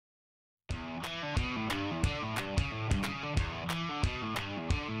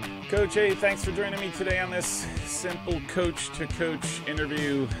Coach A, thanks for joining me today on this Simple Coach to Coach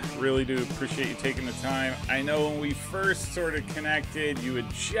interview. Really do appreciate you taking the time. I know when we first sort of connected, you had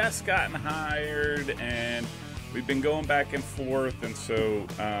just gotten hired, and we've been going back and forth, and so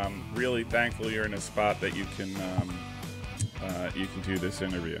really thankful you're in a spot that you can do this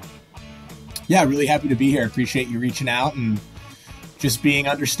interview. Yeah, really happy to be here. Appreciate you reaching out and just being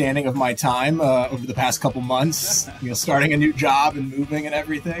understanding of my time over the past couple months, starting a new job and moving and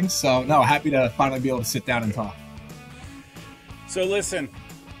everything. So no, happy to finally be able to sit down and talk. So listen,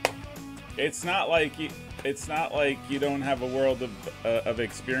 it's not like you don't have a world of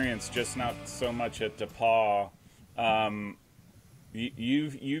experience, just not so much at DePauw.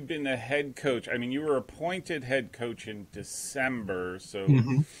 You've been the head coach. I mean, you were appointed head coach in December, so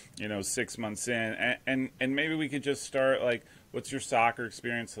 6 months in, and maybe we could just start like, what's your soccer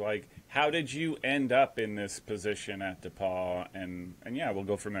experience like? How did you end up in this position at DePauw? And yeah, we'll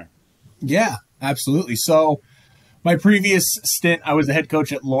go from there. Yeah, absolutely. So my previous stint, I was the head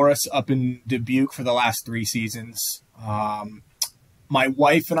coach at Loris up in Dubuque for the last 3 seasons. My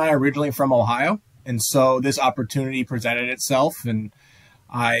wife and I are originally from Ohio, and so this opportunity presented itself, and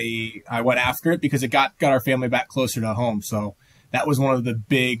I went after it because it got our family back closer to home. So that was one of the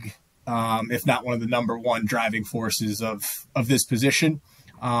big, if not one of the number one driving forces of this position.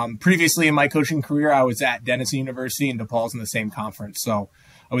 Previously in my coaching career, I was at Denison University, and DePaul's in the same conference. So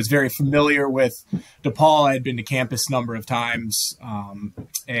I was very familiar with DePauw. I had been to campus a number of times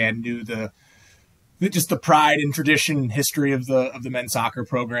and knew just the pride and tradition and history of the men's soccer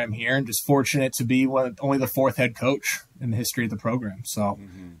program here, and just fortunate to be only the 4th head coach in the history of the program. So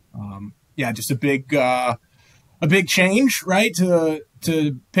just a big change, right? To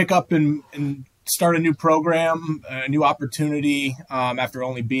pick up and start a new program, a new opportunity after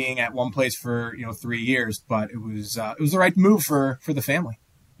only being at one place for 3 years. But it was the right move for the family.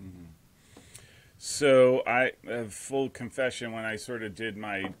 Mm-hmm. So I have full confession, when I sort of did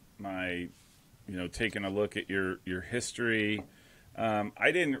my taking a look at your history,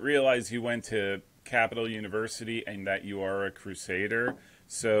 I didn't realize you went to Capital University and that you are a Crusader.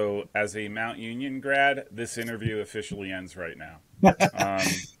 So as a Mount Union grad, this interview officially ends right now.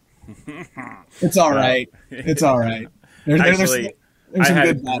 It's all right. It's all right. There's some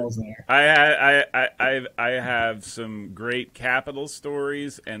good battles there. I have some great Capital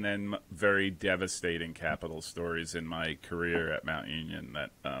stories and then very devastating Capital stories in my career at Mount Union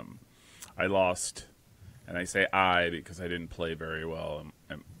that I lost. And I say I because I didn't play very well.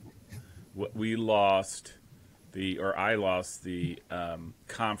 I lost the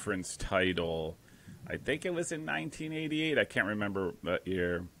conference title. I think it was in 1988. I can't remember that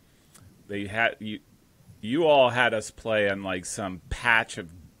year. They had you all had us play on like some patch of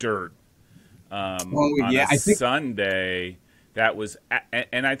dirt on a Sunday. That was,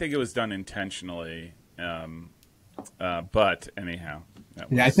 and I think it was done intentionally. But anyhow,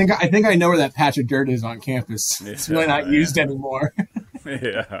 I think I know where that patch of dirt is on campus. It's really not used anymore.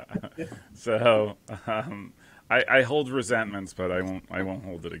 Yeah. So I hold resentments, but I won't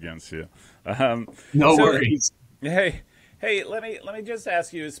hold it against you. No worries. Hey, let me just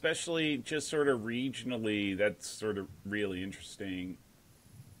ask you, especially just sort of regionally, that's sort of really interesting.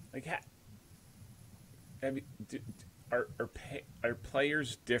 Like, are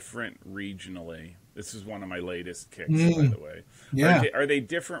players different regionally? This is one of my latest kicks, by the way. Yeah. Are they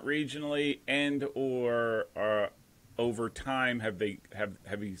different regionally, and or over time have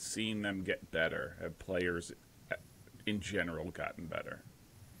you seen them get better? Have players in general gotten better?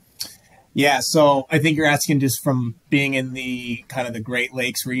 Yeah, so I think you're asking just from being in the kind of the Great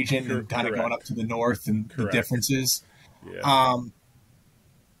Lakes region and kind of going up to the north and the differences. Yeah.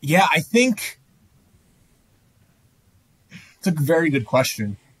 I think it's a very good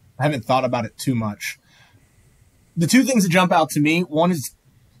question. I haven't thought about it too much. The 2 things that jump out to me, one is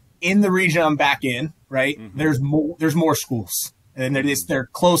in the region I'm back in, right? Mm-hmm. There's more schools, and they're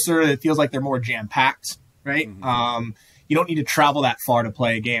closer. It feels like they're more jam-packed, right? Mm-hmm. You don't need to travel that far to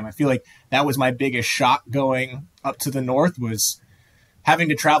play a game. I feel like that was my biggest shock going up to the north, was having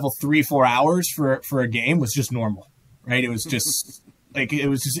to travel 3-4 hours for a game was just normal, right? It was just like, it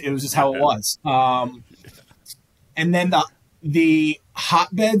was just how it was. And then the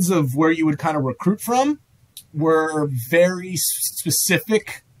hotbeds of where you would kind of recruit from were very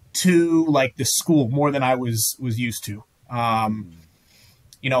specific to like the school more than I was used to.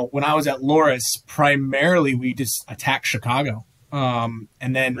 When I was at Loris, primarily we just attacked Chicago. And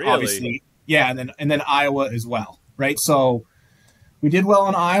then obviously, and then Iowa as well, right? So we did well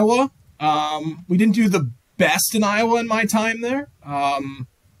in Iowa. We didn't do the best in Iowa in my time there.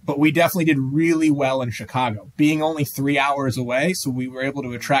 But we definitely did really well in Chicago, being only 3 hours away. So we were able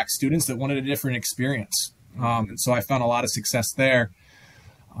to attract students that wanted a different experience. And so I found a lot of success there.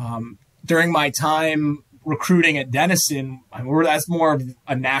 During my time recruiting at Denison, that's more of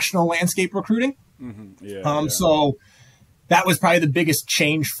a national landscape recruiting. So that was probably the biggest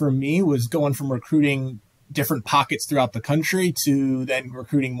change for me, was going from recruiting different pockets throughout the country to then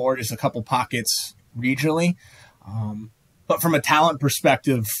recruiting more just a couple pockets regionally. But from a talent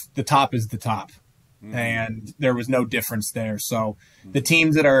perspective, the top is the top. And there was no difference there. So the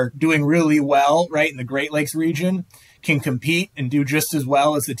teams that are doing really well, right, in the Great Lakes region can compete and do just as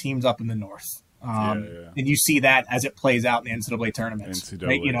well as the teams up in the north. And you see that as it plays out in the NCAA tournaments.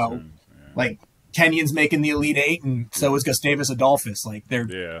 Right? You know, like Kenyon's making the Elite Eight, and so is Gustavus Adolphus. Like they're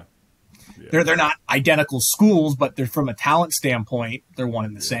not identical schools, but they're, from a talent standpoint, they're one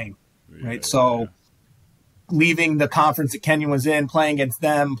and the same. Right. Leaving the conference that Kenyon was in, playing against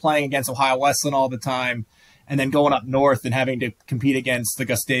them, playing against Ohio Wesleyan all the time, and then going up north and having to compete against the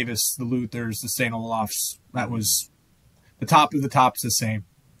Gustavus, the Luthers, the St. Olafs. That was the top of the top's the same.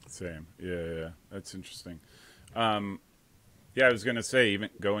 Yeah. That's interesting. I was going to say, even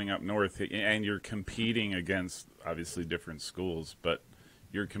going up north, and you're competing against obviously different schools, but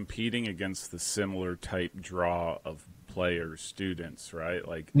you're competing against the similar type draw of players, students, right?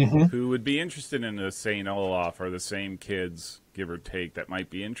 Like who would be interested in a St. Olaf, or the same kids, give or take, that might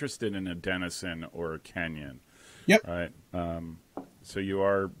be interested in a Denison or a Kenyon. Right. So you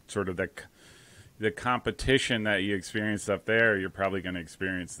are sort of the competition that you experienced up there, you're probably going to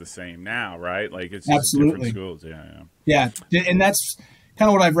experience the same now, right? Like it's just different schools. Yeah. And that's kind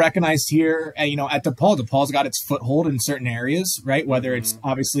of what I've recognized here, at DePauw. DePauw's got its foothold in certain areas, right? Whether it's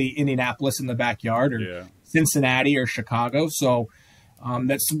obviously Indianapolis in the backyard, or Cincinnati or Chicago. So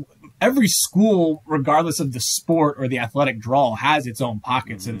that's every school, regardless of the sport or the athletic draw, has its own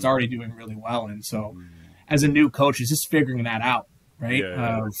pockets, and it's already doing really well. And so as a new coach, it's just figuring that out, right?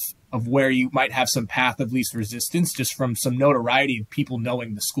 Of where you might have some path of least resistance, just from some notoriety of people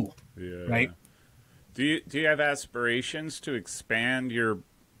knowing the school, right? Do you have aspirations to expand your,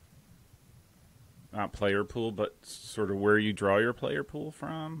 not player pool, but sort of where you draw your player pool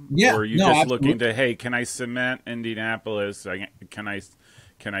from? Yeah. Or are you just looking to, hey, can I cement Indianapolis? Can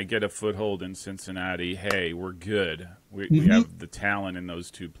I get a foothold in Cincinnati? Hey, we're good. We have the talent in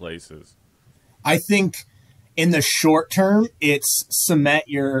those two places. I think in the short term, it's cement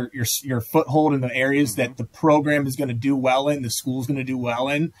your foothold in the areas that the program is going to do well in, the school's going to do well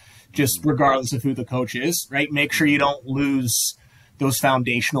in, just regardless of who the coach is, right? Make sure you don't lose those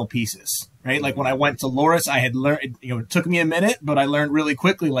foundational pieces, right? Like when I went to Loras, I had learned, it took me a minute, but I learned really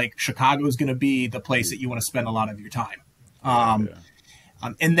quickly, like Chicago is going to be the place that you want to spend a lot of your time.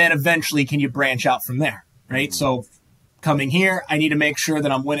 And then eventually, can you branch out from there, right? So coming here, I need to make sure that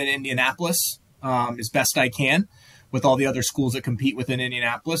I'm winning Indianapolis as best I can with all the other schools that compete within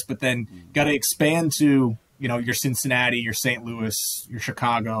Indianapolis, but then got to expand to, your Cincinnati, your St. Louis, your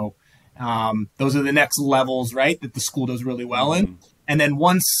Chicago. Those are the next levels, right, that the school does really well in. And then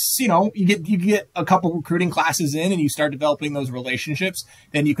once, you get a couple recruiting classes in and you start developing those relationships,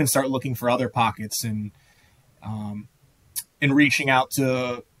 then you can start looking for other pockets and reaching out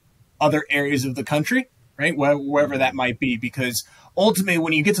to other areas of the country, right, wherever that might be. Because ultimately,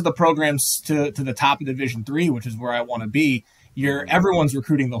 when you get to the programs to the top of Division III, which is where I want to be, everyone's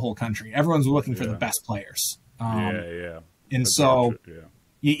recruiting the whole country. Everyone's looking for the best players. And that's so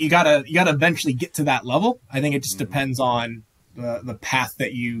you gotta eventually get to that level. I think it just depends on the path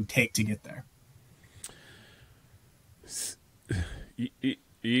that you take to get there.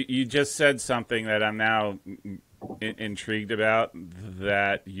 You just said something that I'm now intrigued about,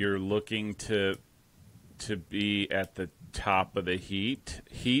 that you're looking to be at the top of the heap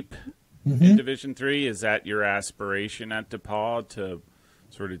in Division III. Is that your aspiration at DePauw, to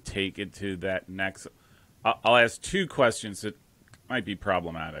sort of take it to that next? I'll ask two questions that might be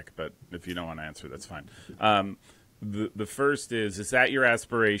problematic, but if you don't want to answer, that's fine. The first is that your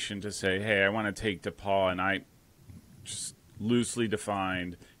aspiration to say, hey, I want to take DePauw, and I just loosely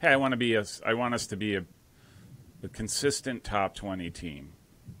defined, hey, I want us to be a consistent top 20 team,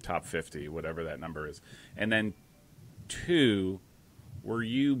 top 50, whatever that number is. And then two, were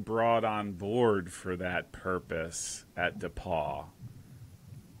you brought on board for that purpose at DePauw?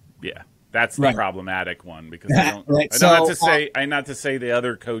 Yeah, that's the problematic one, because I don't. Not to say the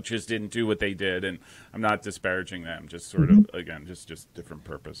other coaches didn't do what they did, and I'm not disparaging them. Just sort of, again, just different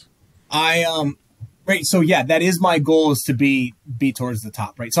purpose. Right. So yeah, that is my goal, is to be towards the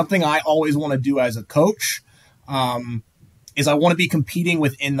top. Right. Something I always want to do as a coach is I want to be competing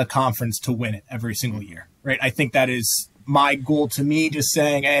within the conference to win it every single year. Right. I think that is my goal to me, just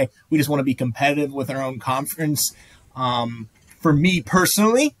saying, hey, we just want to be competitive with our own conference. For me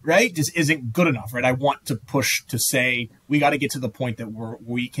personally, right, just isn't good enough, right? I want to push to say we got to get to the point that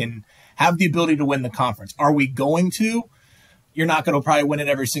we can have the ability to win the conference. Are we going to? You're not going to probably win it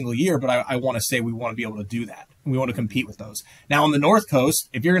every single year, but I want to say we want to be able to do that. We want to compete with those. Now, on the North Coast,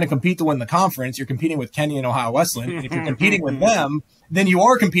 if you're going to compete to win the conference, you're competing with Kenyon and Ohio Wesleyan. And if you're competing with them, then you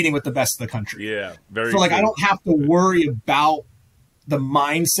are competing with the best of the country. Yeah, very So, like, true. I don't have to worry about the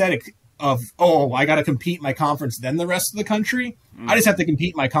mindset of, oh, I got to compete my conference, then the rest of the country. I just have to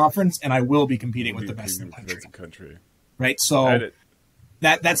compete my conference, and I will be competing with the best of the country. Right? So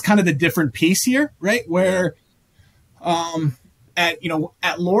that's kind of the different piece here, right? Where at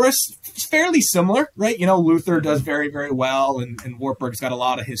Loras, it's fairly similar, right? Luther does very, very well, and Wartburg's got a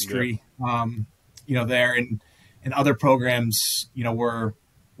lot of history, there, and other programs, we're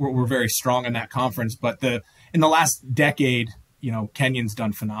very strong in that conference. But in the last decade, Kenyon's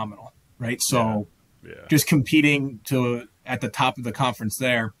done phenomenal, right? So just competing at the top of the conference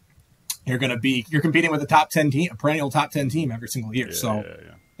there, you're competing with a top 10 team, a perennial top 10 team every single year.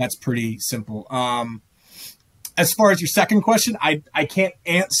 That's pretty simple. As far as your second question, I can't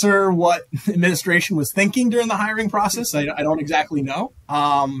answer what administration was thinking during the hiring process. I don't exactly know.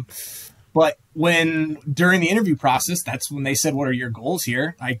 But during the interview process, that's when they said, what are your goals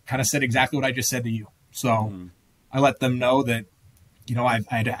here? I kind of said exactly what I just said to you. So I let them know that,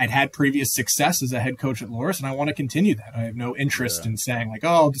 I'd had previous success as a head coach at Loras, and I want to continue that. I have no interest in saying like,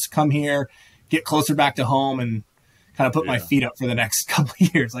 oh, just come here, get closer back to home and kind of put my feet up for the next couple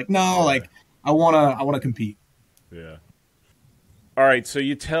of years. Like, no, like I want to compete. Yeah. All right. So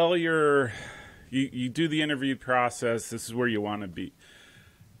you tell you do the interview process. This is where you want to be.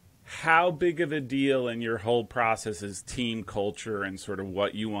 How big of a deal in your whole process is team culture and sort of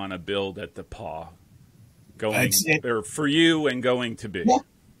what you want to build at DePauw or for you and going to be? Well,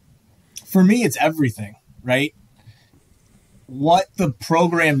 for me, it's everything, right? What the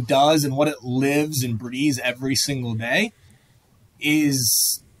program does and what it lives and breathes every single day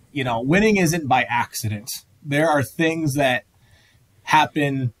is, winning isn't by accident. There are things that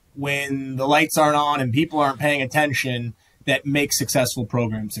happen when the lights aren't on and people aren't paying attention that make successful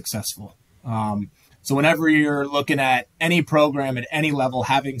programs successful. So whenever you're looking at any program at any level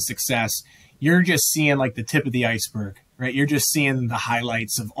having success, you're just seeing like the tip of the iceberg, right? You're just seeing the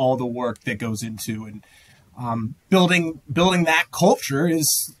highlights of all the work that goes into and building that culture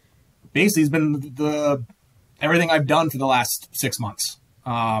is basically has been everything I've done for the last 6 months.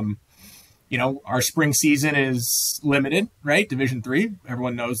 Our spring season is limited, right? Division III,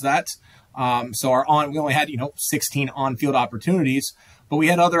 everyone knows that. So we only had, 16 on-field opportunities, but we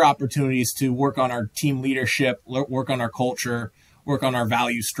had other opportunities to work on our team leadership, work on our culture, work on our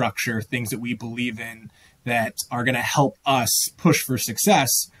value structure, things that we believe in that are going to help us push for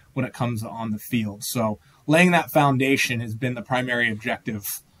success when it comes on the field. So laying that foundation has been the primary objective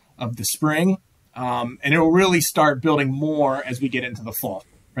of the spring. And it will really start building more as we get into the fall,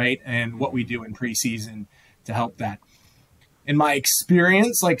 right? And what we do in preseason to help that. In my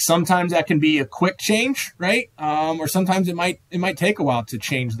experience, like sometimes that can be a quick change, right? Or sometimes it might take a while to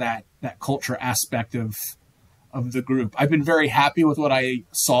change that culture aspect of the group. I've been very happy with what I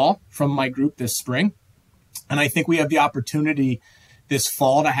saw from my group this spring. And I think we have the opportunity this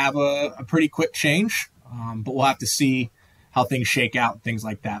fall to have a pretty quick change. But we'll have to see how things shake out and things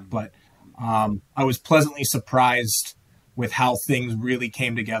like that. But I was pleasantly surprised with how things really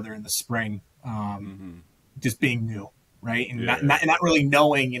came together in the spring, just being new, right? And not really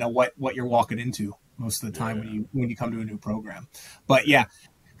knowing, what you're walking into most of the time when you come to a new program. But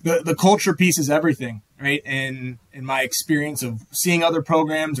the culture piece is everything, right? And in my experience of seeing other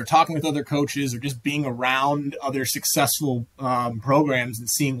programs or talking with other coaches or just being around other successful programs and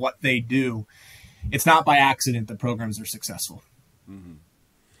seeing what they do, it's not by accident that programs are successful. Mm-hmm.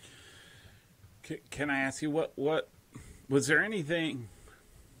 Can I ask you what was there anything?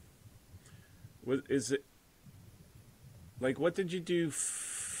 What did you do?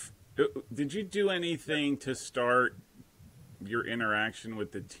 Did you do anything to start your interaction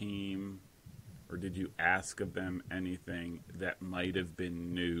with the team, or did you ask of them anything that might have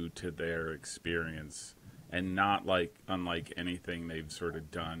been new to their experience and not unlike anything they've sort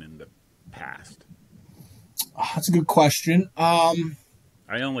of done in the past? Oh, that's a good question.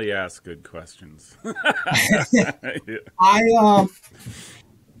 I only ask good questions.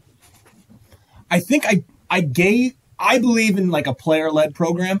 I think I believe in like a player-led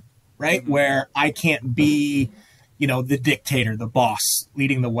program, right? Mm-hmm. Where I can't be, the dictator, the boss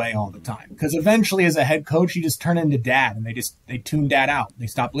leading the way all the time. Because eventually as a head coach, you just turn into dad and they tune dad out. They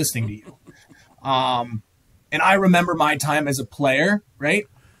stop listening to you. and I remember my time as a player, right?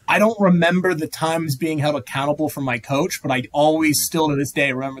 I don't remember the times being held accountable from my coach, but I always still to this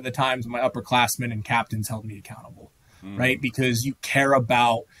day remember the times when my upperclassmen and captains held me accountable, right? Because you care a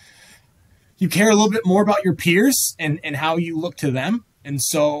little bit more about your peers and how you look to them. And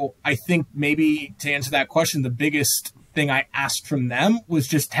so I think maybe to answer that question, the biggest thing I asked from them was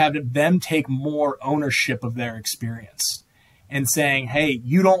just have them take more ownership of their experience and saying, hey,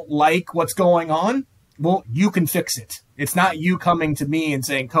 you don't like what's going on? Well, you can fix it. It's not you coming to me and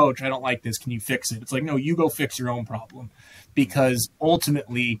saying, Coach, I don't like this. Can you fix it? It's like, no, you go fix your own problem, because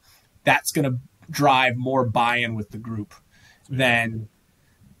ultimately that's going to drive more buy-in with the group than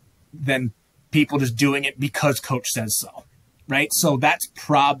people just doing it because coach says so. Right. So that's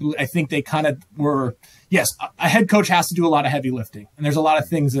probably, I think they kind of were, yes, a head coach has to do a lot of heavy lifting, and there's a lot of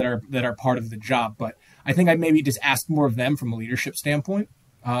things that are part of the job. But I think I maybe just asked more of them from a leadership standpoint,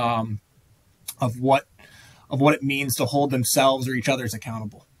 of what it means to hold themselves or each other's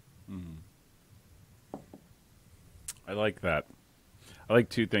accountable. I like that. I like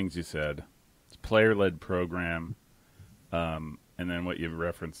two things you said. It's player-led program, and then what you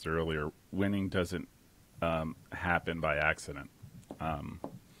referenced earlier, winning doesn't happen by accident.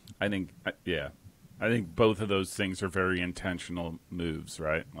 I think both of those things are very intentional moves,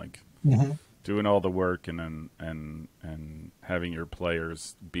 right? Like doing all the work and having your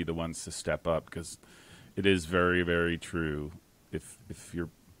players be the ones to step up, because it is very, very true. If your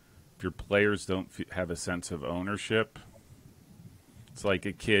players don't have a sense of ownership, it's like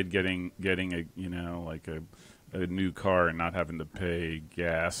a kid getting a new car and not having to pay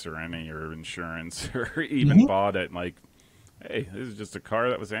gas or insurance or even bought it. Like, hey, this is just a car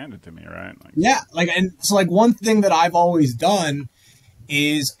that was handed to me, right? Like, yeah. And so one thing that I've always done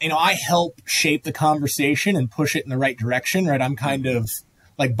is, I help shape the conversation and push it in the right direction, right? I'm kind of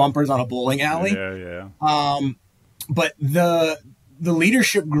like bumpers on a bowling alley. Yeah. But the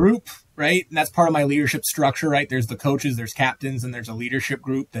leadership group, right? And that's part of my leadership structure, right? There's the coaches, there's captains, and there's a leadership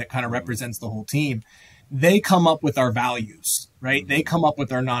group that kind of represents the whole team. They come up with our values, right? They come up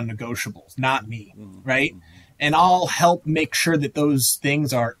with our non-negotiables, not me, right? And I'll help make sure that those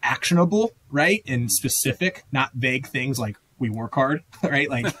things are actionable, right? And specific, not vague things like we work hard, right?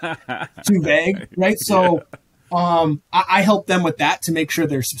 Like too vague, right? So I help them with that to make sure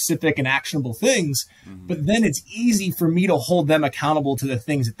they're specific and actionable things. But then it's easy for me to hold them accountable to the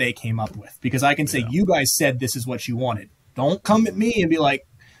things that they came up with, because I can say, you guys said this is what you wanted. Don't come at me and be like,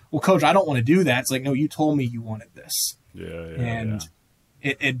 well, Coach, I don't want to do that. It's like, no, you told me you wanted this.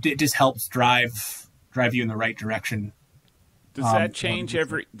 It just helps drive you in the right direction. Does that change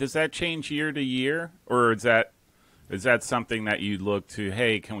does that change year to year, or is that something that you look to,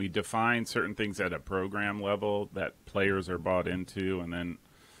 hey, can we define certain things at a program level that players are bought into, and then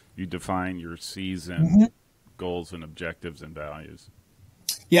you define your season goals and objectives and values?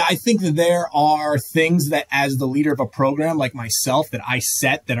 Yeah, I think that there are things that, as the leader of a program like myself, that I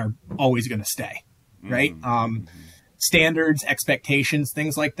set that are always going to stay, right? Standards, expectations,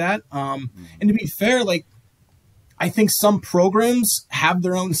 things like that. And to be fair, like, I think some programs have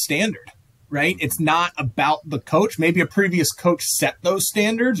their own standard, right? It's not about the coach. Maybe a previous coach set those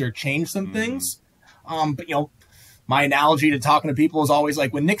standards or changed some things. But, my analogy to talking to people is always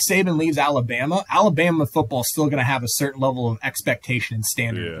like, when Nick Saban leaves Alabama football is still going to have a certain level of expectation and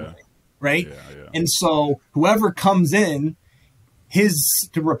standard, right? Yeah. And so whoever comes in,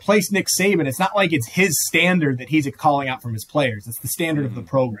 to replace Nick Saban, it's not like it's his standard that he's calling out from his players. It's the standard of the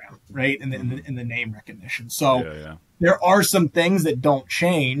program, right? And the name recognition. So there are some things that don't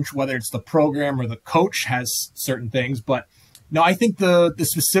change, whether it's the program or the coach has certain things. But no, I think the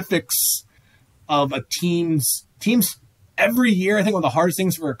specifics of a teams every year, I think one of the hardest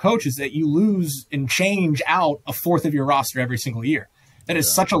things for a coach is that you lose and change out a fourth of your roster every single year. That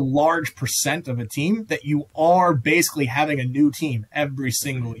is such a large percent of a team that you are basically having a new team every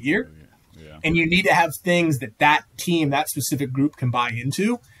single year. And you need to have things that team, that specific group can buy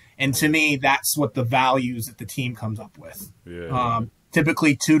into. And to me, that's what the values that the team comes up with.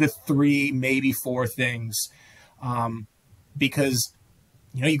 Typically 2 to 3, maybe 4 things. Because,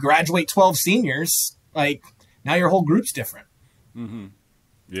 you graduate 12 seniors, like, now your whole group's different.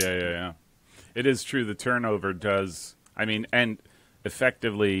 Yeah. It is true. The turnover does. And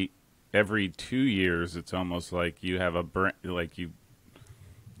effectively every 2 years, it's almost like you have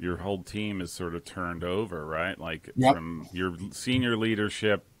your whole team is sort of turned over, right? Like from your senior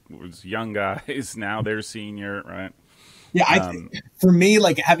leadership was young guys, now they're senior, right? Yeah, for me,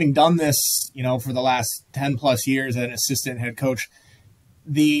 like having done this, for the last 10 plus years as an assistant head coach,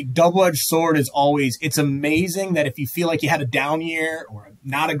 the double-edged sword is always, it's amazing that if you feel like you had a down year or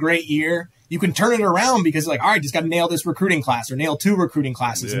not a great year, you can turn it around because like, all right, just got to nail this recruiting class or nail 2 recruiting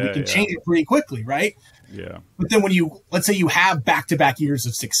classes, and we can change it pretty quickly, right? Yeah. But then when let's say you have back-to-back years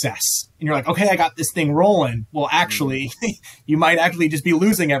of success and you're like, okay, I got this thing rolling. Well, actually, you might actually just be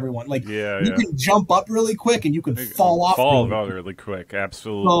losing everyone. Like you can jump up really quick and you can fall off really quick.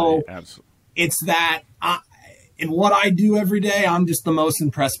 Absolutely. So it's that in what I do every day, I'm just the most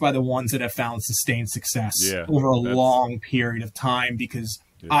impressed by the ones that have found sustained success over a long period of time, because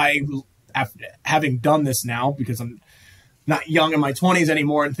having done this now, because I'm not young in my 20s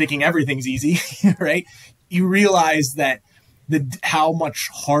anymore and thinking everything's easy, right? You realize that how much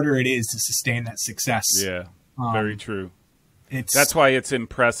harder it is to sustain that success. Yeah, very true. That's why it's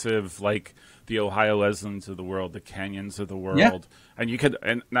impressive, like the Ohio Wesleyans of the world, the Kenyans of the world,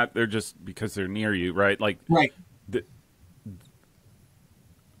 and not they're just because they're near you, right? Like, right.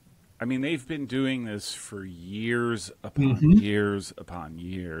 I mean, they've been doing this for years upon years upon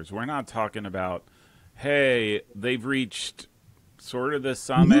years. We're not talking about, hey, they've reached sort of the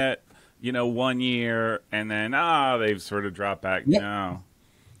summit, 1 year, and then, they've sort of dropped back. Yep. No.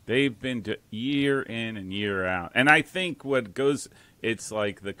 They've been year in and year out. And I think it's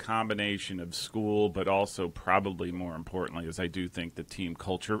like the combination of school, but also probably more importantly is I do think the team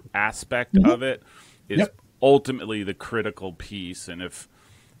culture aspect of it is ultimately the critical piece. And if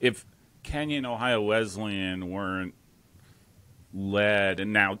Kenyon Ohio Wesleyan weren't led,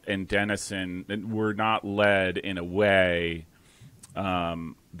 and Denison were not led in a way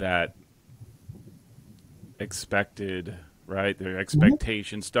that expected, right? Their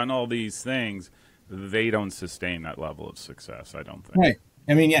expectations, done all these things, they don't sustain that level of success, I don't think. Right.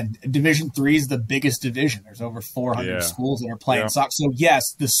 I mean, Division III is the biggest division. There's over 400 schools that are playing soccer. So,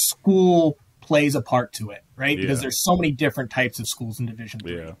 yes, the school plays a part to it, right? Because there's so many different types of schools in Division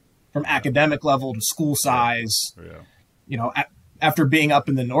III. From academic level to school size. After being up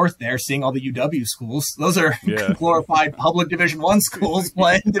in the north there, seeing all the UW schools, those are glorified public Division I schools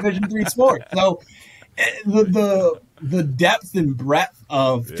playing Division III sports. So the depth and breadth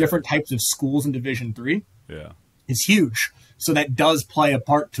of different types of schools in Division III is huge. So that does play a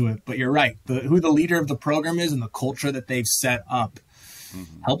part to it. But you're right. Who the leader of the program is and the culture that they've set up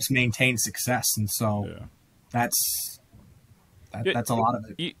helps maintain success. And so that's a lot of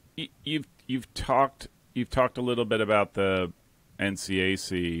it. You've talked a little bit about the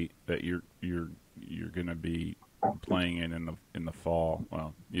NCAC that you're going to be playing in the fall.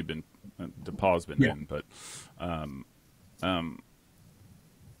 Well, you've been DePauw's been in, but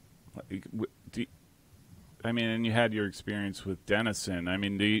and you had your experience with Denison. I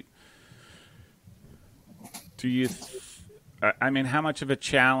mean, how much of a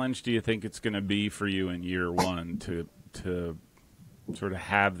challenge do you think it's going to be for you in year one to sort of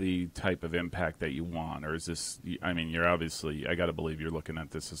have the type of impact that you want? Or is this, you're obviously, I got to believe you're looking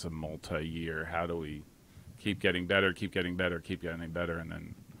at this as a multi-year. How do we keep getting better, and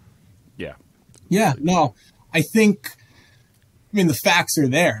then, no, I think, the facts are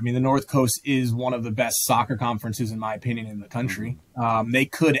there. The North Coast is one of the best soccer conferences, in my opinion, in the country. They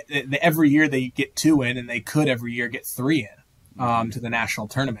could, every year they get 2 in, and they could every year get 3 in to the national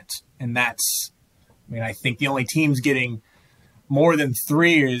tournament. And that's, I think the only teams getting more than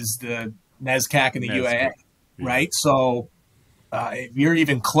 3 is the NESCAC and the UAA, right? So if you're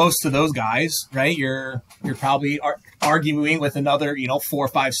even close to those guys, right, you're probably arguing with another, 4,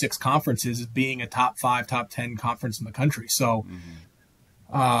 5, 6 conferences as being a top 5, top 10 conference in the country. So,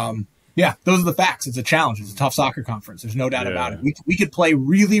 those are the facts. It's a challenge. It's a tough soccer conference. There's no doubt about it. We could play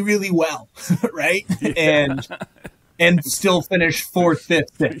really, really well, right, and still finish 4th,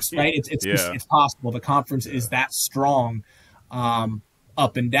 5th, 6th, right? It's possible. The conference is that strong.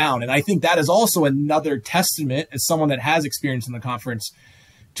 Up and down. And I think that is also another testament, as someone that has experience in the conference,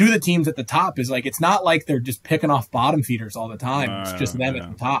 to the teams at the top. Is like, it's not like they're just picking off bottom feeders all the time. It's just them at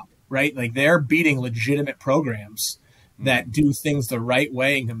the top, right? Like, they're beating legitimate programs that do things the right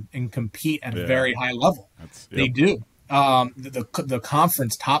way and compete at a very high level. They do. The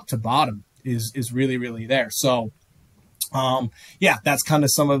conference top to bottom is really, really there. So, that's kind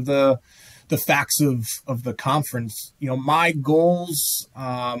of some of the facts of the conference. My goals,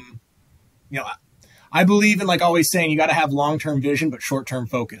 I believe in, like always saying, you got to have long-term vision, but short-term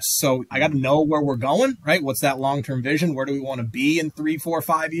focus. So I got to know where we're going, right? What's that long-term vision? Where do we want to be in 3, 4,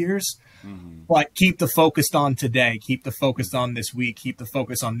 5 years? But keep the focus on today, keep the focus on this week, keep the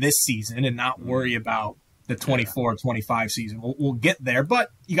focus on this season, and not worry about the 24, 25 season. We'll get there,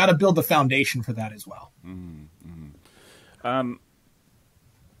 but you got to build the foundation for that as well.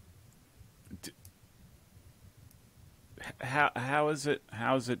 How has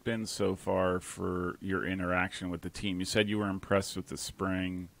it been so far for your interaction with the team? You said you were impressed with the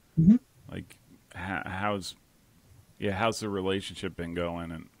spring. Like, how's the relationship been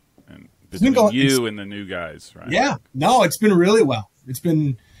going and It's been between going, you and the new guys, right? yeah, no, it's been really well. It's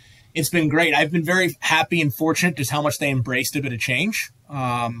been great. I've been very happy and fortunate just how much they embraced a bit of change.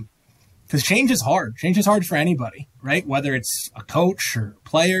 Because change is hard. Change is hard for anybody, right? Whether it's a coach or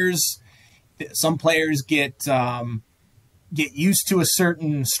players. Some players get used to a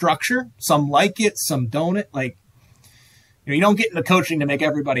certain structure. Some like it, some don't. Like, you don't get into coaching to make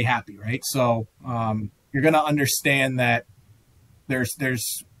everybody happy, right? So you're going to understand that there's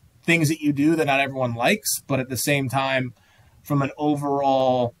things that you do that not everyone likes, but at the same time, from an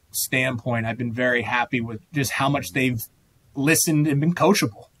overall standpoint, I've been very happy with just how much they've listened and been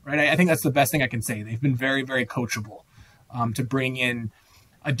coachable, right? I think that's the best thing I can say. They've been very, very coachable to bring in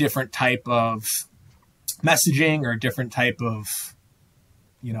a different type of messaging or a different type of,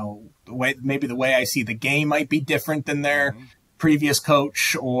 the way I see the game might be different than their previous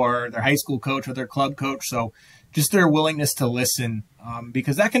coach or their high school coach or their club coach. So just their willingness to listen,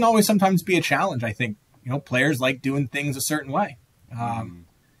 because that can always sometimes be a challenge. I think, players like doing things a certain way,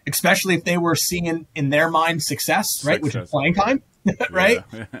 especially if they were seeing in their mind success, right? Which is playing time, right?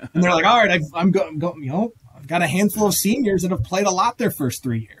 Yeah. And they're like, all right, I've got a handful of seniors that have played a lot their first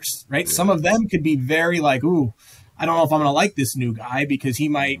 3 years, right? Yeah. Some of them could be very like, ooh, I don't know if I'm going to like this new guy because he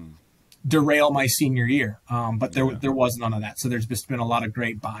might derail my senior year. But there was none of that. So there's just been a lot of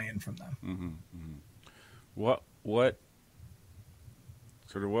great buy-in from them. Mm-hmm. What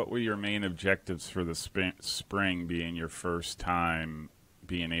were your main objectives for the spring being your first time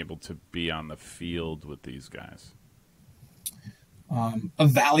being able to be on the field with these guys?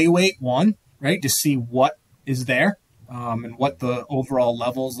 Evaluate one, right? To see what is there and what the overall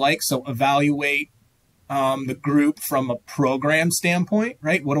level is like. So evaluate the group from a program standpoint,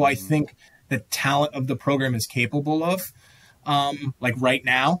 right? What do I think the talent of the program is capable of, like right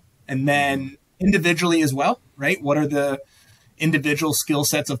now? And then individually as well, right? What are the individual skill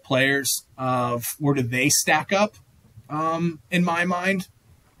sets of players of where do they stack up in my mind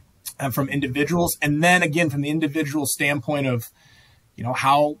from individuals? And then again, from the individual standpoint of,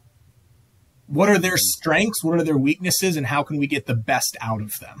 what are their strengths? What are their weaknesses? And how can we get the best out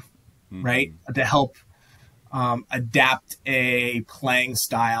of them, right? To help adapt a playing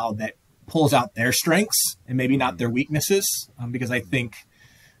style that pulls out their strengths and maybe not their weaknesses. Because I think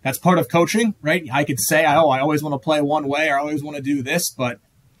that's part of coaching, right? I could say, I always want to play one way, or I always want to do this, but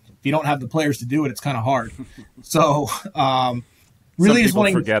if you don't have the players to do it, it's kind of hard. So really just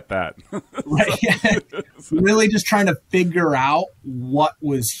wanting forget that. Right, yeah, really just trying to figure out what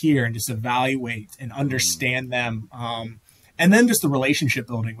was here and just evaluate and understand them. And then just the relationship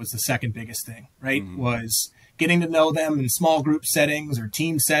building was the second biggest thing, right? Was getting to know them in small group settings or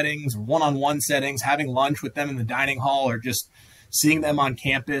team settings or one-on-one settings, having lunch with them in the dining hall, or just seeing them on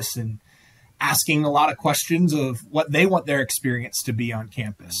campus and asking a lot of questions of what they want their experience to be on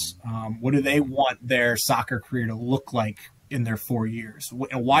campus. What do they want their soccer career to look like in their 4 years?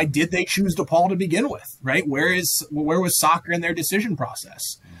 And why did they choose DePauw to begin with, right? Where was soccer in their decision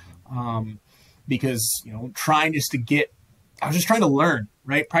process? Because, I was just trying to learn,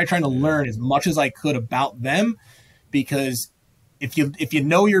 right? Probably trying to learn as much as I could about them, because if you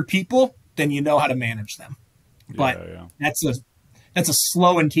know your people, then you know how to manage them. But that's a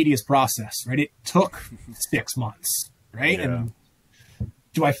slow and tedious process, right? It took 6 months, right? Yeah. And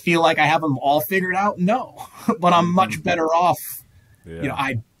do I feel like I have them all figured out? No, but I'm much better off.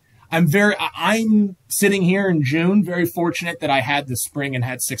 Yeah. I'm sitting here in June, very fortunate that I had the spring and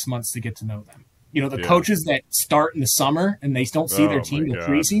had 6 months to get to know them. The coaches that start in the summer and they don't see their team in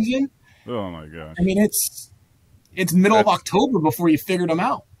preseason. Oh my gosh. I mean, it's middle of October before you figured them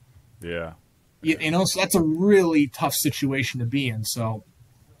out. Yeah. So that's a really tough situation to be in. So,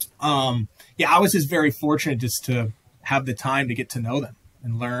 I was just very fortunate just to have the time to get to know them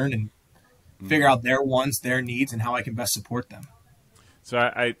and learn and figure out their wants, their needs, and how I can best support them. So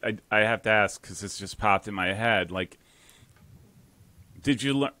I have to ask, because this just popped in my head. Like, did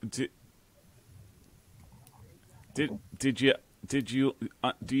you learn? Do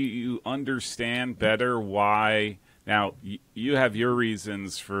you understand better why? Now, you have your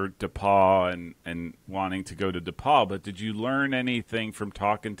reasons for DePauw and wanting to go to DePauw, but did you learn anything from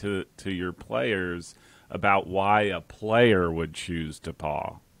talking to your players about why a player would choose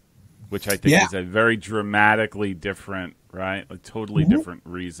DePauw, which I think is a very dramatically different, right? Like totally different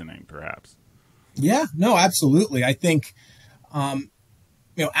reasoning, perhaps. Yeah, no, absolutely. I think,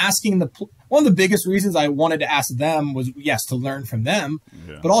 asking one of the biggest reasons I wanted to ask them was, yes, to learn from them,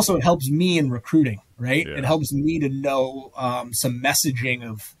 but also it helps me in recruiting, right? Yeah. It helps me to know some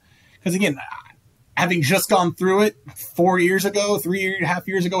messaging because again, having just gone through it 3.5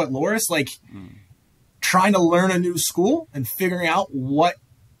 years ago at Loris, like trying to learn a new school and figuring out what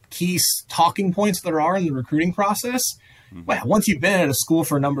key talking points there are in the recruiting process. Well, once you've been at a school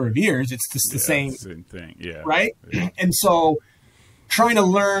for a number of years, it's just the same thing. Yeah. Right. Yeah. And so trying to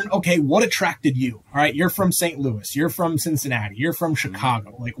learn, okay, what attracted you? All right. You're from St. Louis. You're from Cincinnati. You're from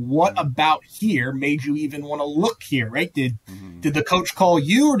Chicago. Like, what about here made you even want to look here? Right. Did the coach call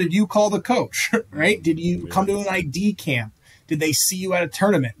you or did you call the coach? Right. Did you come to an ID camp? Did they see you at a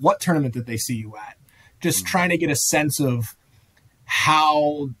tournament? What tournament did they see you at? Just trying to get a sense of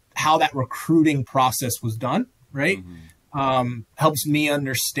how that recruiting process was done. Right. Helps me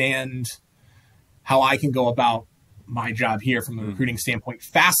understand how I can go about my job here from a recruiting standpoint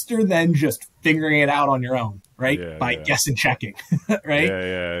faster than just figuring it out on your own, right? By guess and checking,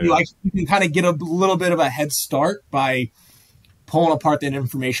 right? You can kind of get a little bit of a head start by pulling apart that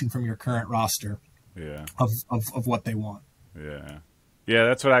information from your current roster of what they want. Yeah. Yeah,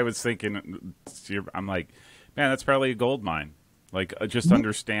 that's what I was thinking. I'm like, man, that's probably a gold mine. Like, just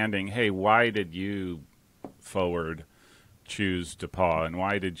understanding, hey, why did you forward choose DePauw, and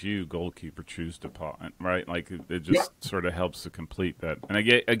why did you goalkeeper choose DePauw? Right, like it just sort of helps to complete that. And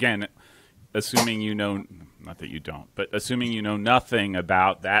again, assuming you know, not that you don't, but assuming you know nothing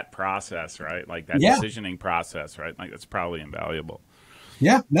about that process, right? Like that decisioning process, right? Like that's probably invaluable.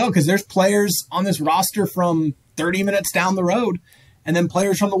 Yeah, no, because there's players on this roster from 30 minutes down the road, and then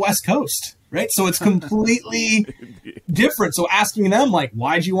players from the West Coast, right? So it's completely different. So asking them, like,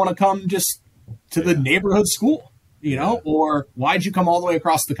 why'd you want to come just to the neighborhood school? You know, or why'd you come all the way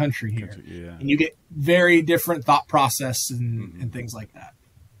across the country here? Yeah. And you get very different thought process and things like that.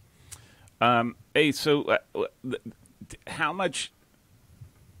 Hey, so how much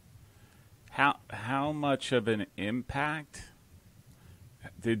of an impact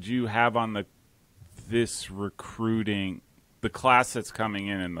did you have on this recruiting, the class that's coming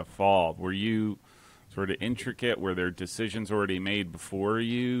in the fall? Were you sort of intricate? Were there decisions already made before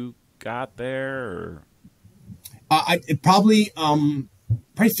you got there, or? Probably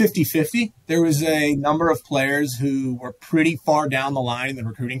 50-50. There was a number of players who were pretty far down the line in the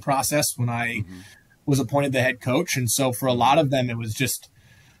recruiting process when I was appointed the head coach. And so for a lot of them, it was just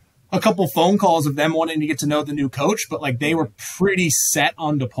a couple phone calls of them wanting to get to know the new coach, but like they were pretty set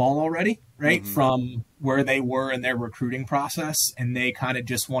on DePauw already, right? From where they were in their recruiting process. And they kind of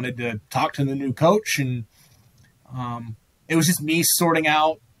just wanted to talk to the new coach. And it was just me sorting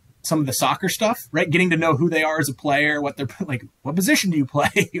out some of the soccer stuff, right? Getting to know who they are as a player, what they're like, what position do you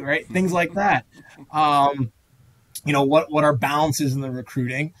play, right? Things like that. You know, what our balance is in the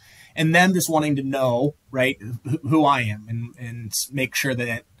recruiting, and them just wanting to know, right, who I am and make sure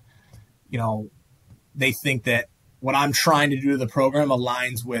that, you know, they think that what I'm trying to do to the program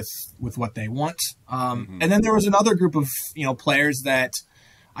aligns with what they want. And then there was another group of, you know, players that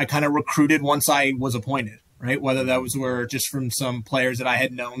I kind of recruited once I was appointed. Right, whether those were just from some players that I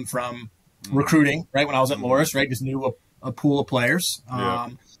had known from recruiting, right, when I was at Loris, right, just knew a pool of players,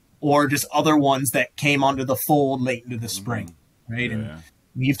 or just other ones that came onto the fold late into the spring, right? And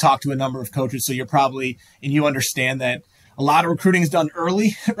you've talked to a number of coaches, so you're probably, and you understand that a lot of recruiting is done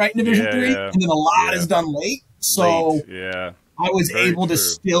early, right, in Division III, and then a lot is done late. So I was able to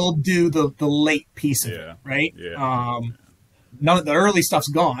still do the late piece of it, right? None of the early stuff's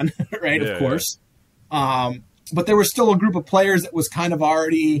gone, right, of course. But there was still a group of players that was kind of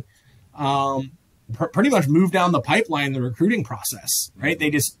already pretty much moved down the pipeline in the recruiting process, right? They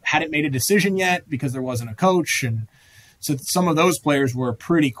just hadn't made a decision yet because there wasn't a coach. And so some of those players were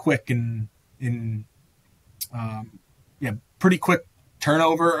pretty quick in pretty quick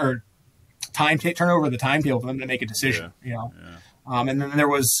turnover or turnover of the timetable for them to make a decision, you know? And then there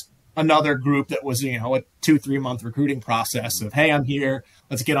was another group that was, you know, a 2-3 month recruiting process of, hey, I'm here.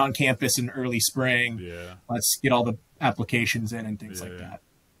 Let's get on campus in early spring. Let's get all the applications in and things like that.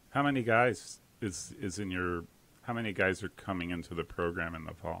 How many guys how many guys are coming into the program in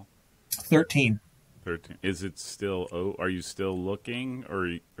the fall? 13. Is it still, are you still looking, or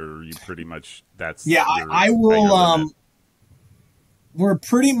are you pretty much, that's I will, we're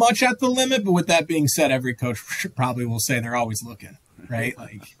pretty much at the limit, but with that being said, every coach probably will say they're always looking, right?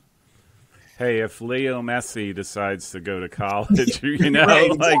 Like, hey, if Leo Messi decides to go to college, you know,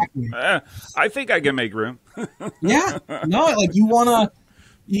 right, exactly. I think I can make room. Like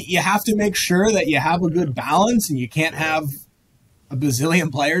you have to make sure that you have a good balance, and you can't have a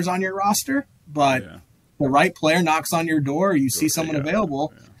bazillion players on your roster, but the right player knocks on your door, or you see someone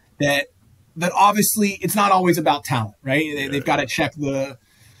available that obviously it's not always about talent, right? They've got to check the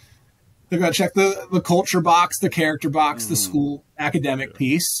They're going to check the culture box, the character box, the school academic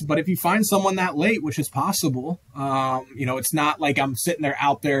piece. But if you find someone that late, which is possible, it's not like I'm sitting there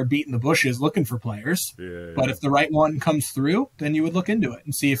out there beating the bushes looking for players. Yeah. But if the right one comes through, then you would look into it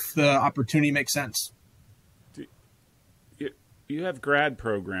and see if the opportunity makes sense. You have grad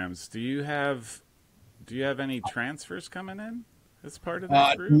programs. Do you have any transfers coming in as part of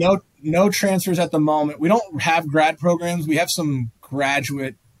that group? No transfers at the moment. We don't have grad programs. We have some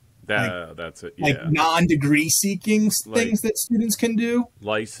graduate. That's it. Yeah. Like non-degree seeking things that students can do.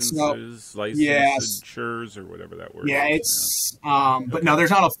 Licensures, or whatever that word is. But no,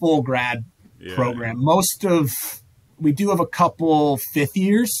 there's not a full grad program. We do have a couple fifth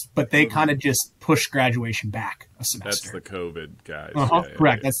years, but they kind of just push graduation back a semester. That's the COVID guys.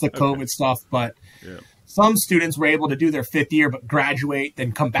 Correct. That's the COVID stuff. But some students were able to do their fifth year, but graduate,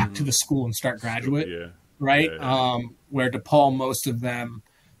 then come back to the school and start graduate. Right? Where DePauw, most of them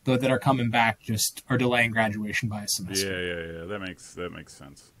that are coming back just are delaying graduation by a semester. Yeah. That makes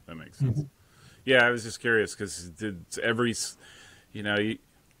sense. Yeah, I was just curious because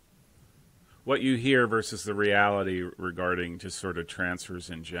what you hear versus the reality regarding just sort of transfers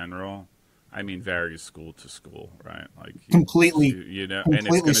in general, I mean, varies school to school, right? Like completely. And it's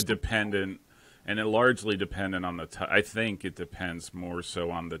going to dependent, and it largely dependent on I think it depends more so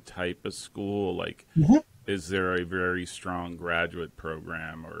on the type of school. Like, is there a very strong graduate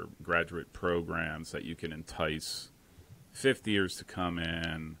program or graduate programs that you can entice fifth years to come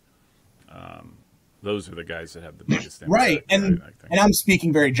in? Those are the guys that have the biggest impact. Right. And I'm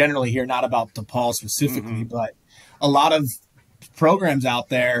speaking very generally here, not about DePauw specifically, but a lot of programs out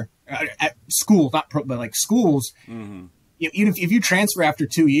there at schools, but like schools, if you transfer after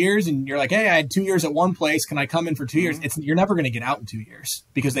 2 years and you're like, hey, I had 2 years at one place, can I come in for 2 years? You're never going to get out in 2 years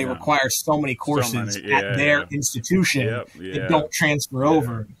because they require so many courses at their institution that don't transfer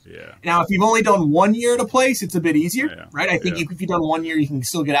over. Now, if you've only done 1 year at a place, it's a bit easier, right? I think if you've done 1 year, you can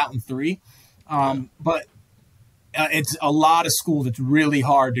still get out in 3. But it's a lot of schools. It's really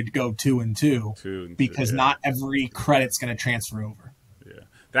hard to go 2 and 2 because not every credit's going to transfer over. Yeah,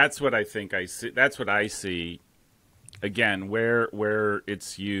 that's what I think I see. That's what I see. Again, where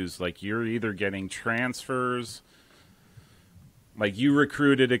it's used, like you're either getting transfers, like you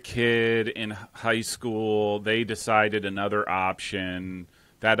recruited a kid in high school, they decided another option.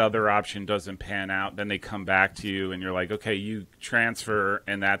 That other option doesn't pan out, then they come back to you and you're like, okay, you transfer,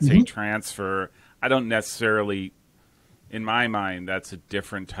 and that's a transfer. I don't necessarily, in my mind, that's a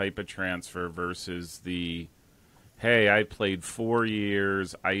different type of transfer versus hey, I played 4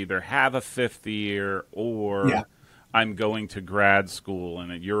 years, I either have a fifth year or I'm going to grad school,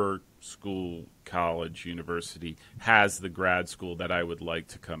 and at your school, college, university has the grad school that I would like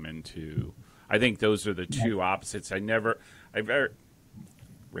to come into. I think those are the two opposites.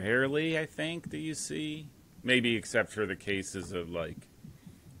 Rarely, I think, do you see, maybe except for the cases of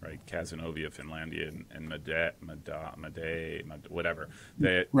Casanova, Finlandia, and Made, whatever,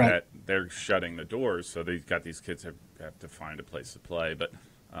 that they're shutting the doors, so they've got these kids have to find a place to play. But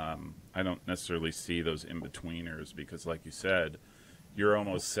I don't necessarily see those in-betweeners because, like you said, you're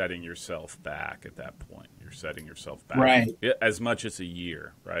almost setting yourself back at that point. You're setting yourself back as much as a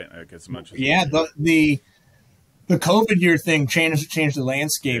year, right? Like as much as the COVID year thing changed the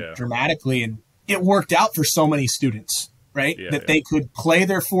landscape dramatically, and it worked out for so many students, right? They could play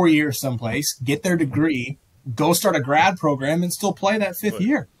their 4 years someplace, get their degree, go start a grad program, and still play that fifth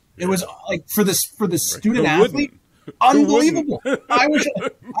year. It was like for the student athlete, unbelievable. I wish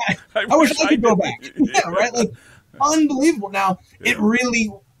I could go back. Right? Like unbelievable. Now it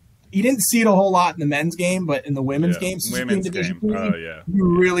really. You didn't see it a whole lot in the men's game, but in the women's game,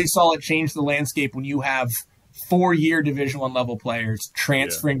 you really saw it change the landscape when you have 4-year Division I level players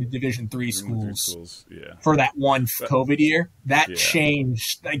transferring to Division III schools for that one COVID year. That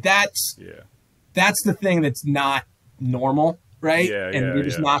changed. Like that's the thing that's not normal, right? And you're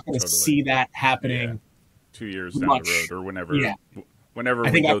just not going to see that happening 2 years down the road or whenever. Whenever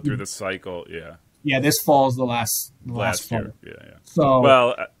we go through the cycle. This fall is the last year. Fall. So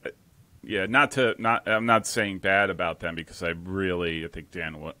well. I'm not saying bad about them because I think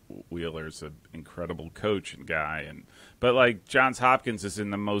Dan Wheeler's an incredible coach and guy, but like Johns Hopkins is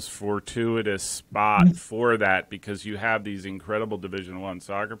in the most fortuitous spot for that because you have these incredible Division I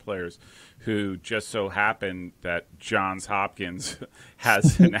soccer players who just so happen that Johns Hopkins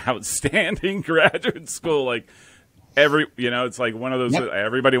has an outstanding graduate school. Like it's like one of those.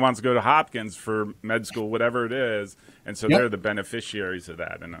 Everybody wants to go to Hopkins for med school, whatever it is, and so they're the beneficiaries of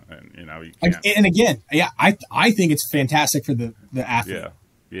that. And you can't. And again, I think it's fantastic for the athlete.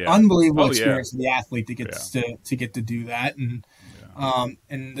 Unbelievable experience for the athlete that gets to get to do that. And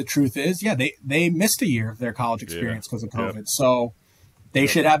And the truth is, yeah, they missed a year of their college experience because of COVID. So they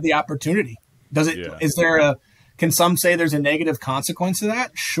should have the opportunity. Can some say there's a negative consequence to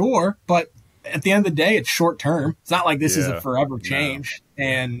that? Sure. But at the end of the day, it's short term. It's not like this is a forever change.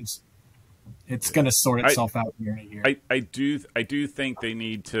 And it's going to sort itself out year in a year. I do think they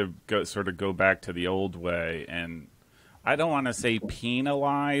need to go back to the old way, and I don't want to say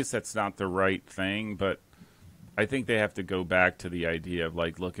penalize. That's not the right thing, but I think they have to go back to the idea of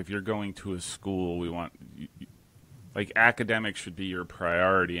like, look, if you're going to a school, we want like academics should be your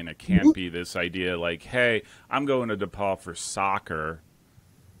priority, and it can't be this idea like, hey, I'm going to DePauw for soccer.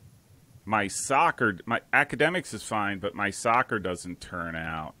 My academics is fine, but my soccer doesn't turn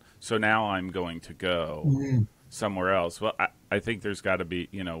out. So now I'm going to go somewhere else. Well, I think there's got to be,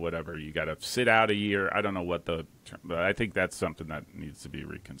 whatever. You got to sit out a year. I don't know what but I think that's something that needs to be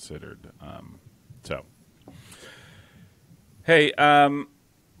reconsidered. Hey,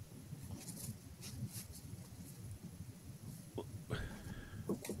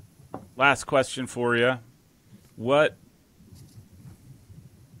 last question for you. What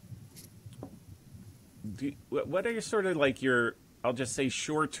are your sort of like your, I'll just say,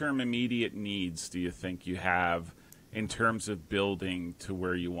 short-term immediate needs do you think you have in terms of building to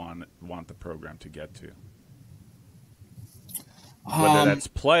where you want the program to get to? Whether that's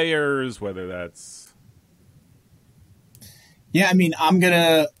players, whether that's... Yeah, I mean, I'm going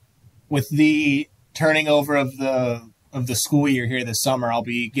to, with the turning over of the school year here this summer, I'll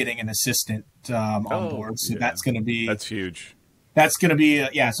be getting an assistant on board. So that's going to be... That's huge. That's going to be,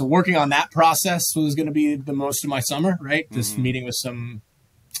 so working on that process was going to be the most of my summer, right? Just meeting with some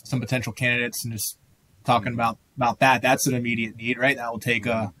potential candidates and just talking about that. That's an immediate need, right? That will take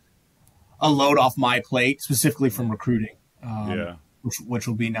a load off my plate, specifically from recruiting, which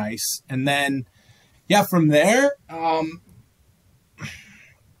will be nice. And then, from there,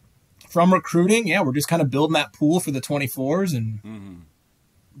 from recruiting, we're just kind of building that pool for the 24s and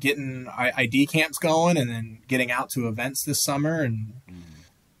getting ID camps going, and then getting out to events this summer, and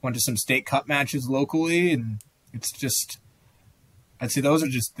went to some state cup matches locally. And it's just, I'd say those are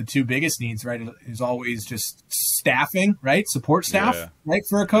just the two biggest needs, right? Is always just staffing, right? Support staff, right?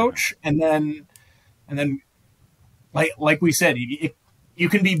 For a coach. And then like we said, you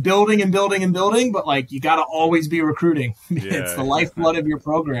can be building and building and building, but like, you got to always be recruiting. It's the lifeblood of your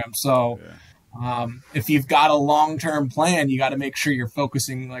program. So, if you've got a long-term plan, you got to make sure you're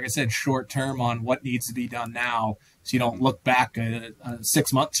focusing, like I said, short-term on what needs to be done now, so you don't look back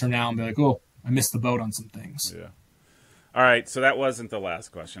 6 months from now and be like, oh, I missed the boat on some things. Yeah. All right. So that wasn't the last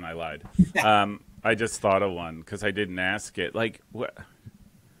question. I lied. I just thought of one because I didn't ask it. Like, what?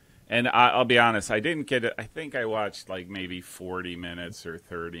 And I'll be honest, I didn't get it. I think I watched like maybe 40 minutes or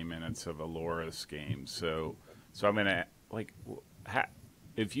 30 minutes of a Loras game. So I'm going to like,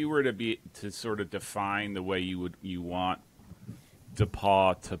 if you were to sort of define the way you want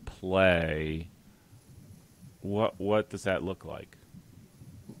DePauw to play, what does that look like?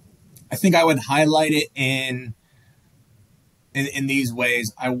 I think I would highlight it in these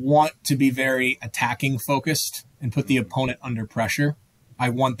ways. I want to be very attacking focused and put the opponent under pressure. I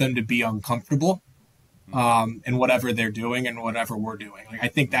want them to be uncomfortable in whatever they're doing and whatever we're doing. Like, I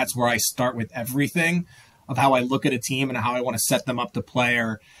think that's where I start with everything of how I look at a team and how I want to set them up to play,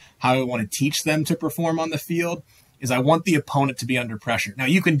 or how I want to teach them to perform on the field, is I want the opponent to be under pressure. Now,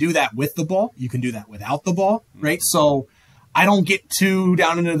 you can do that with the ball. You can do that without the ball, right? So I don't get too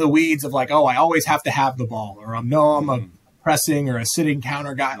down into the weeds of like, oh, I always have to have the ball, or I'm a pressing or a sitting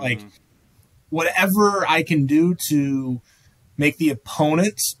counter guy. Like, whatever I can do to make the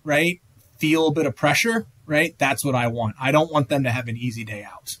opponent, right, feel a bit of pressure, right? That's what I want. I don't want them to have an easy day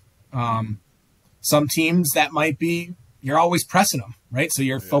out. Some teams that might be, you're always pressing them, right? So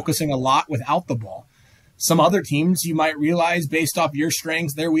you're focusing a lot without the ball. Some other teams, you might realize based off your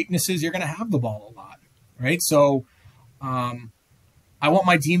strengths, their weaknesses, you're going to have the ball a lot, right? So I want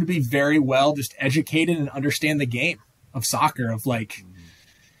my team to be very well just educated and understand the game of soccer, of like,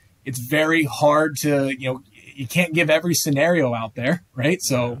 it's very hard to, you can't give every scenario out there, right?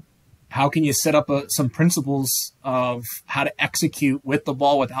 So how can you set up some principles of how to execute with the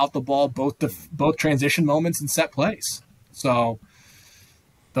ball, without the ball, both transition moments and set plays? So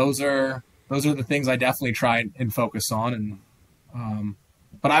those are the things I definitely try and focus on. And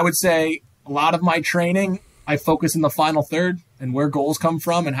but I would say a lot of my training, I focus in the final third and where goals come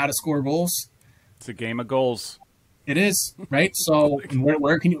from and how to score goals. It's a game of goals. It is, right? So and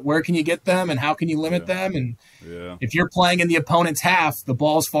where can you get them, and how can you limit them? And if you're playing in the opponent's half, the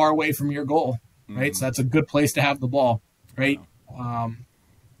ball's far away from your goal, right? So that's a good place to have the ball, right?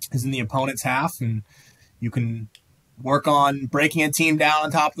 Is in the opponent's half, and you can work on breaking a team down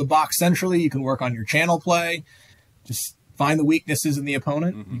on top of the box centrally. You can work on your channel play. Just find the weaknesses in the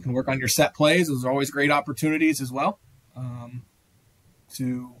opponent. Mm-hmm. You can work on your set plays. Those are always great opportunities as well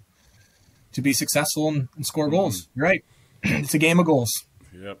to be successful and score goals. You're right. It's a game of goals.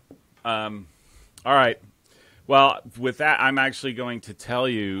 Yep. All right. Well, with that, I'm actually going to tell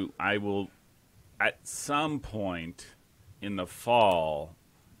you I will, at some point in the fall,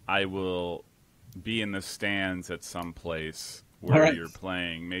 I will be in the stands at some place where you're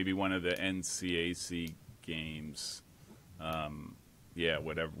playing, maybe one of the NCAC games.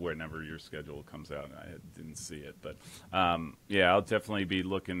 Whenever your schedule comes out. I didn't see it, but I'll definitely be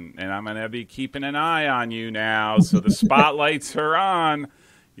looking, and I'm going to be keeping an eye on you now. So the spotlights are on.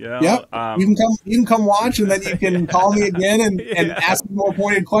 You can come watch, and then you can call me again and ask me more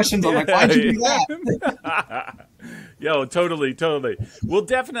pointed questions. I'm like, why'd you do that? Totally. We'll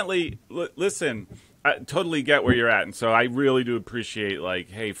definitely listen. I totally get where you're at, and so I really do appreciate,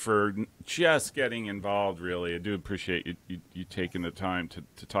 for just getting involved. Really, I do appreciate you taking the time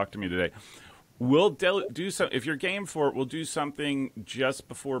to talk to me today. We'll do some, if you're game for it. We'll do something just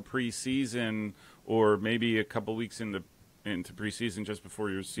before preseason, or maybe a couple weeks into preseason, just before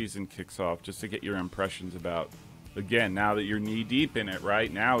your season kicks off, just to get your impressions about. Again, now that you're knee deep in it,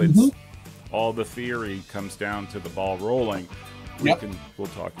 right now it's all the theory comes down to the ball rolling. We'll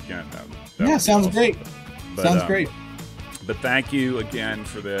talk again. That sounds awesome. Great. Sounds great. But thank you again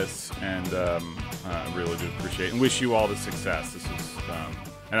for this, and I really do appreciate it, and wish you all the success. This is,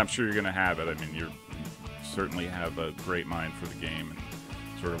 and I'm sure you're going to have it. I mean, you certainly have a great mind for the game and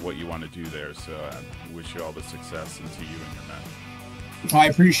sort of what you want to do there. So I wish you all the success, and to you and your men. I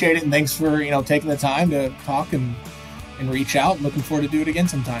appreciate it, and thanks for taking the time to talk and reach out. Looking forward to do it again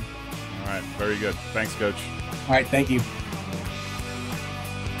sometime. All right, very good. Thanks, Coach. All right, thank you.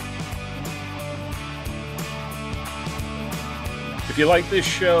 If you like this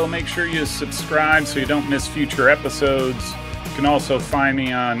show, make sure you subscribe so you don't miss future episodes. You can also find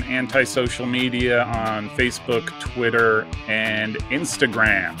me on anti-social media on Facebook, Twitter, and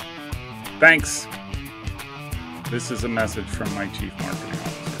Instagram. Thanks. This is a message from my Chief Marketing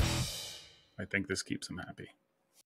Officer. I think this keeps him happy.